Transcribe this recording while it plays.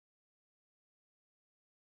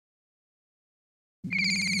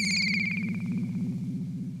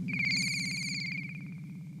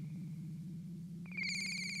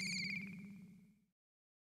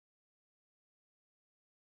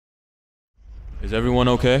Is everyone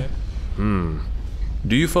okay?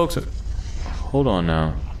 Do you folks... Hold on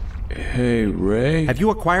now. Hey, Ray? Have you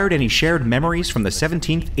acquired any shared memories from the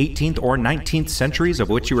 17th, 18th, or 19th centuries of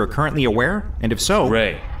which you are currently aware? And if so...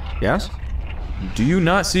 Ray. Yes? Do you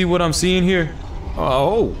not see what I'm seeing here?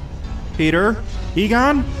 Oh. Peter?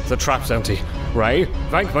 Egon? The trap's empty. Ray?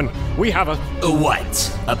 Venkman, we have a...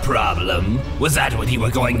 What? A problem? Was that what you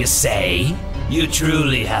were going to say? You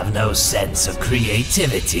truly have no sense of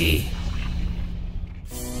creativity.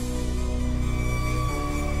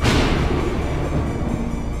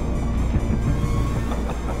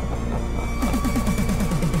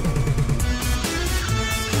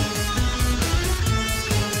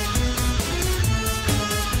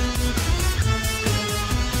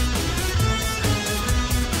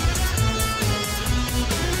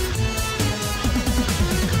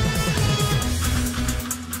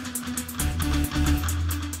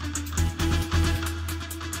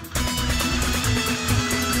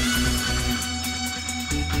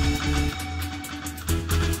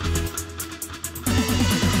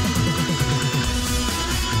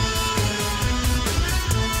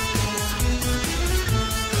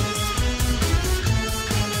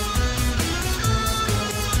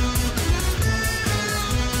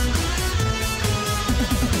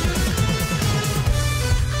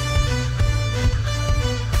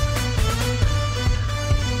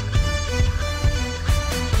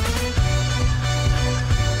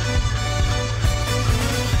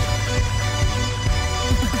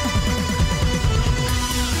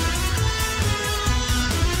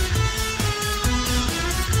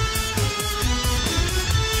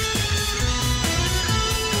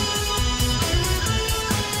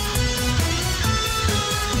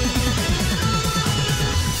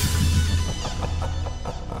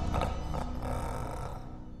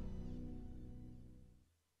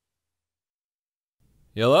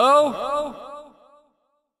 Hello?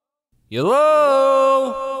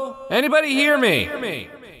 Hello? Anybody hear me?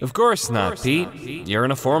 Of course not, Pete. You're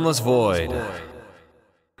in a formless void.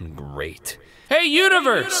 Great. Hey,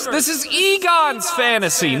 universe! This is Egon's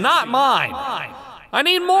fantasy, not mine. I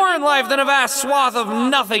need more in life than a vast swath of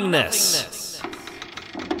nothingness.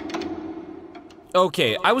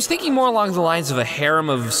 Okay, I was thinking more along the lines of a harem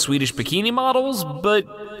of Swedish bikini models, but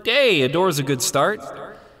hey, a door's a good start.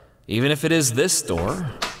 Even if it is this door.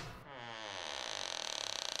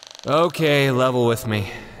 Okay, level with me.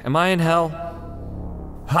 Am I in hell?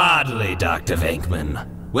 Hardly, Dr.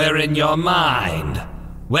 Venkman. We're in your mind.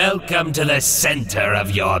 Welcome to the center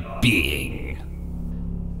of your being.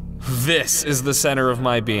 This is the center of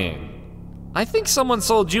my being. I think someone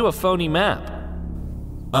sold you a phony map.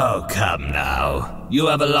 Oh, come now. You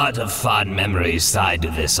have a lot of fond memories tied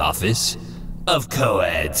to this office. Of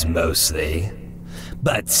co-eds, mostly.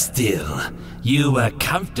 But still, you were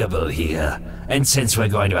comfortable here, and since we're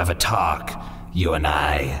going to have a talk, you and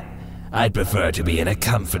I'd prefer to be in a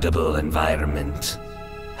comfortable environment.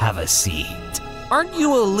 Have a seat. Aren't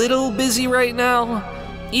you a little busy right now?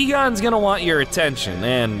 Egon's gonna want your attention,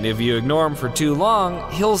 and if you ignore him for too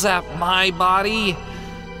long, he'll zap my body,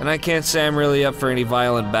 and I can't say I'm really up for any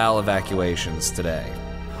violent bowel evacuations today.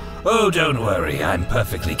 Oh, don't worry, I'm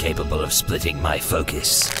perfectly capable of splitting my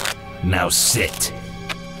focus. Now sit.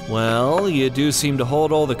 Well, you do seem to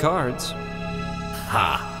hold all the cards.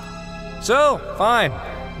 Ha. So, fine,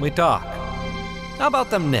 we talk. How about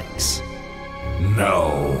them Knicks?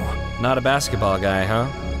 No. Not a basketball guy, huh?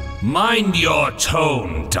 Mind your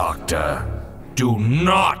tone, Doctor. Do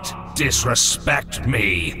not disrespect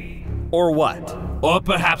me. Or what? Or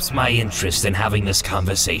perhaps my interest in having this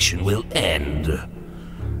conversation will end.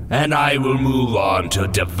 And I will move on to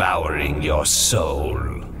devouring your soul.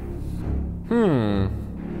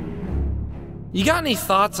 You got any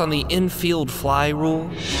thoughts on the infield fly rule?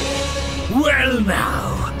 Well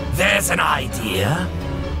now, there's an idea.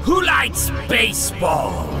 Who likes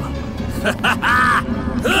baseball?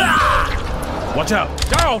 Watch out!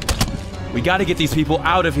 Down! We gotta get these people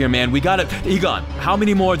out of here, man. We gotta... Egon, how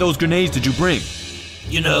many more of those grenades did you bring?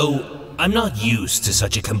 You know, I'm not used to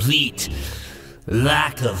such a complete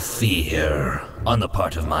lack of fear on the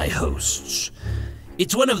part of my hosts.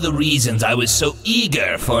 It's one of the reasons I was so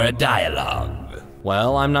eager for a dialogue.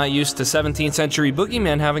 Well, I'm not used to 17th century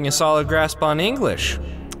boogeyman having a solid grasp on English.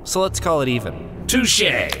 So let's call it even.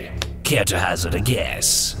 Touché. Care to hazard a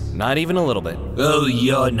guess? Not even a little bit. Oh,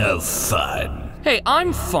 you're no fun. Hey,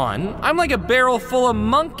 I'm fun. I'm like a barrel full of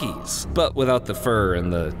monkeys, but without the fur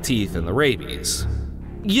and the teeth and the rabies.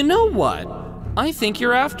 You know what? I think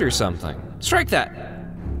you're after something. Strike that.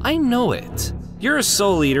 I know it. You're a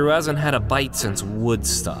soul eater who hasn't had a bite since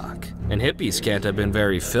Woodstock, and hippies can't have been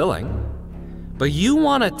very filling. But you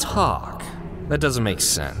want to talk, that doesn't make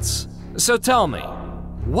sense. So tell me,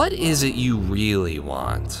 what is it you really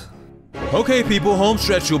want? Okay, people, home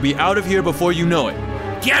stretch. You'll be out of here before you know it.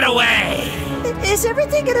 Get away! Is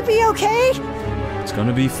everything gonna be okay? It's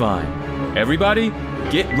gonna be fine. Everybody,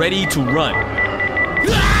 get ready to run.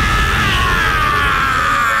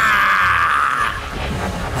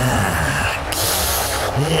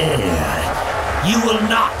 You will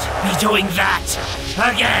not be doing that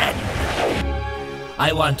again!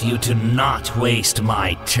 I want you to not waste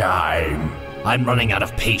my time. I'm running out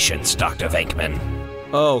of patience, Dr. Venkman.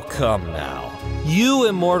 Oh, come now. You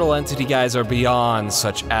immortal entity guys are beyond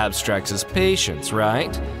such abstracts as patience,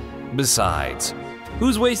 right? Besides,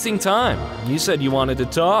 who's wasting time? You said you wanted to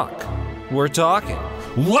talk. We're talking.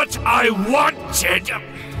 What I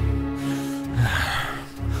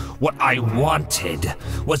wanted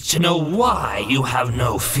was to know why you have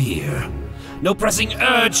no fear. No pressing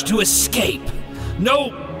urge to escape.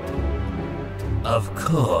 No... Of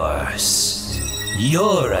course.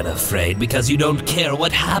 You're unafraid because you don't care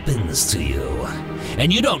what happens to you.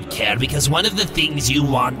 And you don't care because one of the things you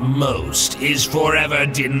want most is forever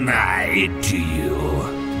denied to you.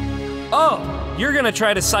 Oh, you're gonna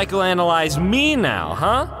try to psychoanalyze me now,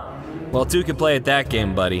 huh? Well, two can play at that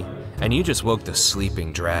game, buddy. And you just woke the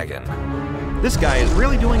sleeping dragon. This guy is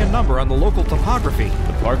really doing a number on the local topography.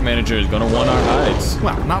 The park manager is gonna want our hides.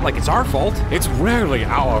 Well, not like it's our fault. It's rarely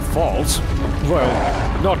our fault.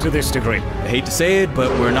 Well, not to this degree. I hate to say it,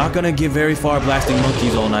 but we're not gonna get very far blasting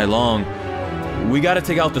monkeys all night long. We gotta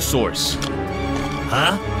take out the source.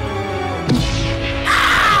 Huh?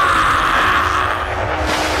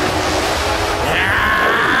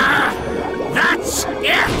 That's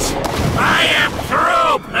it! I am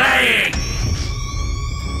through playing!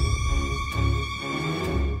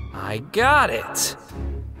 I got it.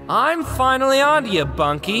 I'm finally onto you,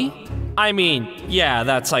 Bunky. I mean, yeah,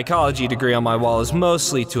 that psychology degree on my wall is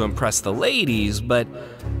mostly to impress the ladies, but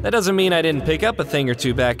that doesn't mean I didn't pick up a thing or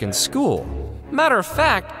two back in school. Matter of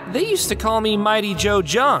fact, they used to call me Mighty Joe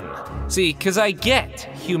Jung. See, 'cause I get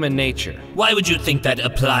human nature. Why would you think that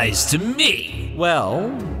applies to me?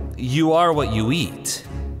 Well, you are what you eat.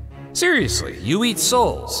 Seriously, you eat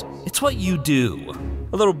souls. It's what you do.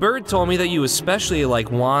 A little bird told me that you especially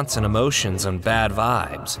like wants and emotions and bad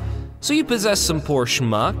vibes. So you possess some poor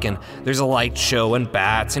schmuck, and there's a light show and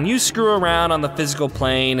bats, and you screw around on the physical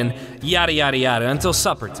plane and yada yada yada until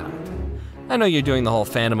supper time. I know you're doing the whole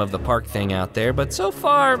Phantom of the Park thing out there, but so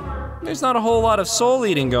far, there's not a whole lot of soul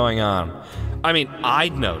eating going on. I mean,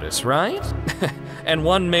 I'd notice, right? And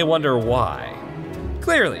one may wonder why.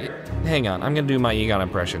 Clearly, hang on, I'm gonna do my Egon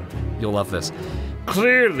impression. You'll love this.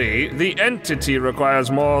 Clearly, the entity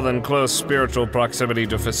requires more than close spiritual proximity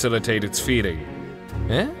to facilitate its feeding.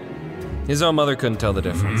 Eh? His own mother couldn't tell the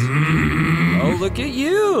difference. Oh, look at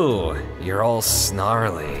you! You're all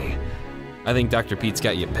snarly. I think Dr. Pete's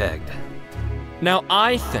got you pegged. Now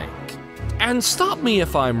I think, and stop me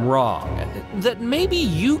if I'm wrong, that maybe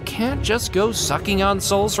you can't just go sucking on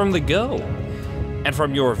souls from the go. And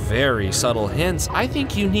from your very subtle hints, I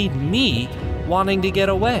think you need me wanting to get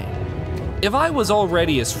away. If I was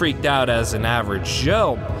already as freaked out as an average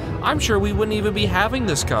Joe, I'm sure we wouldn't even be having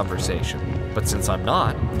this conversation. But since I'm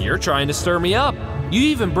not, you're trying to stir me up. You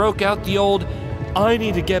even broke out the old, I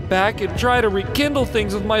need to get back and try to rekindle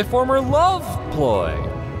things with my former love ploy.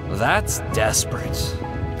 That's desperate.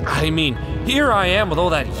 I mean, here I am with all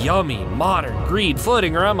that yummy, modern greed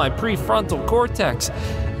floating around my prefrontal cortex,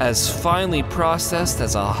 as finely processed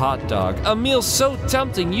as a hot dog, a meal so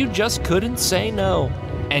tempting you just couldn't say no.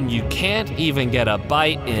 And you can't even get a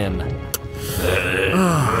bite in.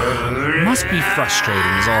 Must be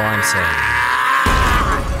frustrating is all I'm saying.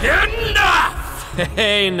 Enough!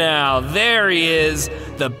 Hey now, there he is,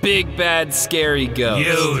 the big bad scary ghost.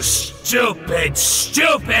 You stupid,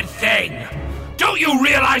 stupid thing! Don't you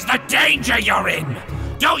realize the danger you're in?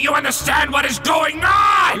 Don't you understand what is going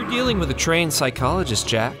on? You're dealing with a trained psychologist,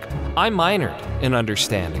 Jack. I minored in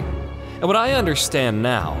understanding. And what I understand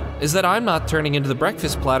now is that I'm not turning into the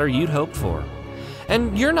breakfast platter you'd hoped for.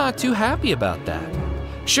 And you're not too happy about that.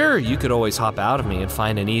 Sure, you could always hop out of me and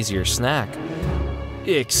find an easier snack.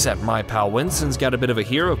 Except my pal Winston's got a bit of a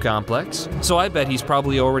hero complex, so I bet he's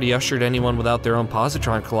probably already ushered anyone without their own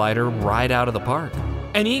positron collider right out of the park.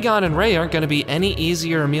 And Egon and Ray aren't gonna be any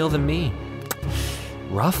easier a meal than me.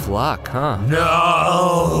 Rough luck, huh?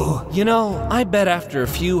 No! You know, I bet after a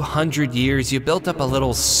few hundred years you built up a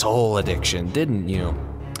little soul addiction, didn't you?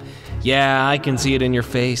 Yeah, I can see it in your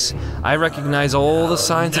face. I recognize all the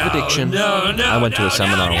signs of addiction. I went to a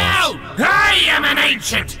seminar once. I am an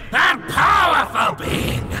ancient and powerful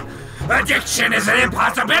being! Addiction is an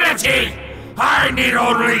impossibility! I need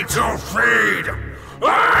only to feed.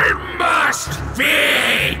 I must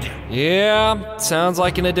feed. Yeah, sounds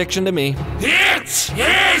like an addiction to me. It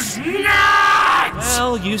is not!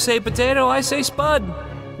 Well, you say potato, I say spud.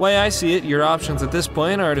 Way I see it, your options at this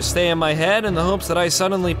point are to stay in my head in the hopes that I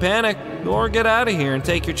suddenly panic, or get out of here and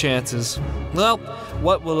take your chances. Well,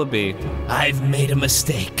 what will it be? I've made a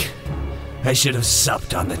mistake. I should have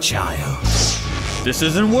supped on the child. This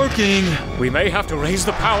isn't working. We may have to raise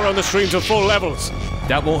the power on the stream to full levels.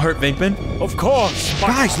 That won't hurt Venkman. Of course, but...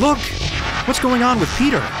 Guys, look! What's going on with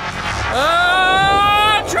Peter?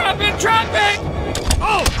 Ah! Trumpet!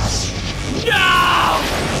 Oh! No!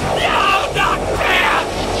 No, not fair!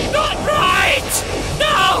 Not right!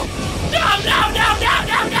 No!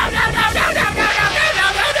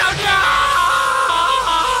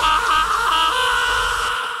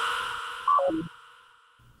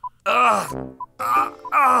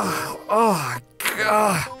 Oh,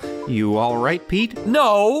 God. You all right, Pete?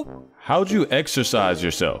 No! How'd you exercise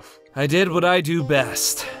yourself? I did what I do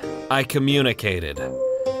best. I communicated.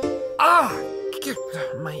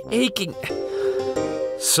 My aching.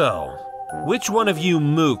 So, which one of you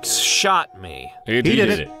mooks shot me? He did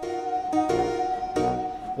it.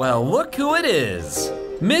 Well, look who it is.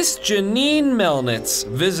 Miss Janine Melnitz,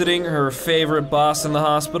 visiting her favorite boss in the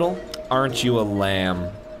hospital. Aren't you a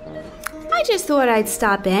lamb? I just thought I'd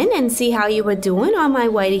stop in and see how you were doing on my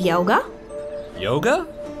way to yoga. Yoga?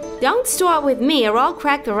 Don't start with me or I'll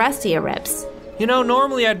crack the rest of your ribs. You know,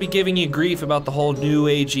 normally I'd be giving you grief about the whole new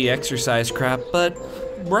agey exercise crap, but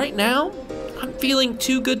right now, I'm feeling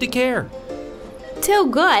too good to care. Too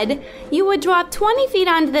good? You would drop 20 feet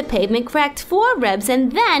onto the pavement, cracked 4 ribs,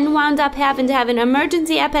 and then wound up having to have an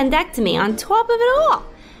emergency appendectomy on top of it all.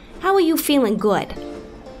 How are you feeling good?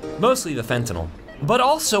 Mostly the fentanyl, but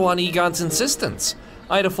also on Egon's insistence.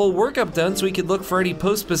 I had a full workup done so we could look for any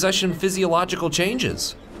post-possession physiological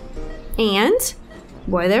changes. And?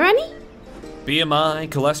 Were there any? BMI,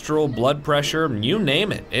 cholesterol, blood pressure, you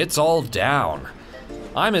name it, it's all down.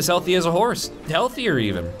 I'm as healthy as a horse, healthier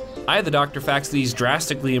even. I had the doctor fax these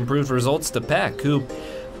drastically improved results to Peck, who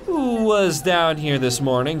was down here this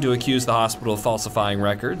morning to accuse the hospital of falsifying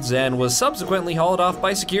records and was subsequently hauled off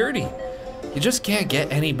by security. You just can't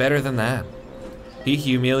get any better than that. He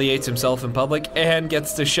humiliates himself in public and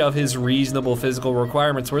gets to shove his reasonable physical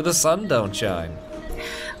requirements where the sun don't shine.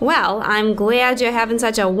 Well, I'm glad you're having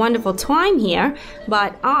such a wonderful time here,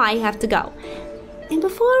 but I have to go. And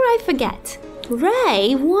before I forget,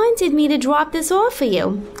 Ray wanted me to drop this off for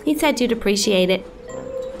you. He said you'd appreciate it.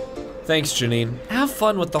 Thanks, Janine. Have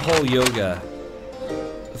fun with the whole yoga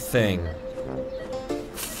thing.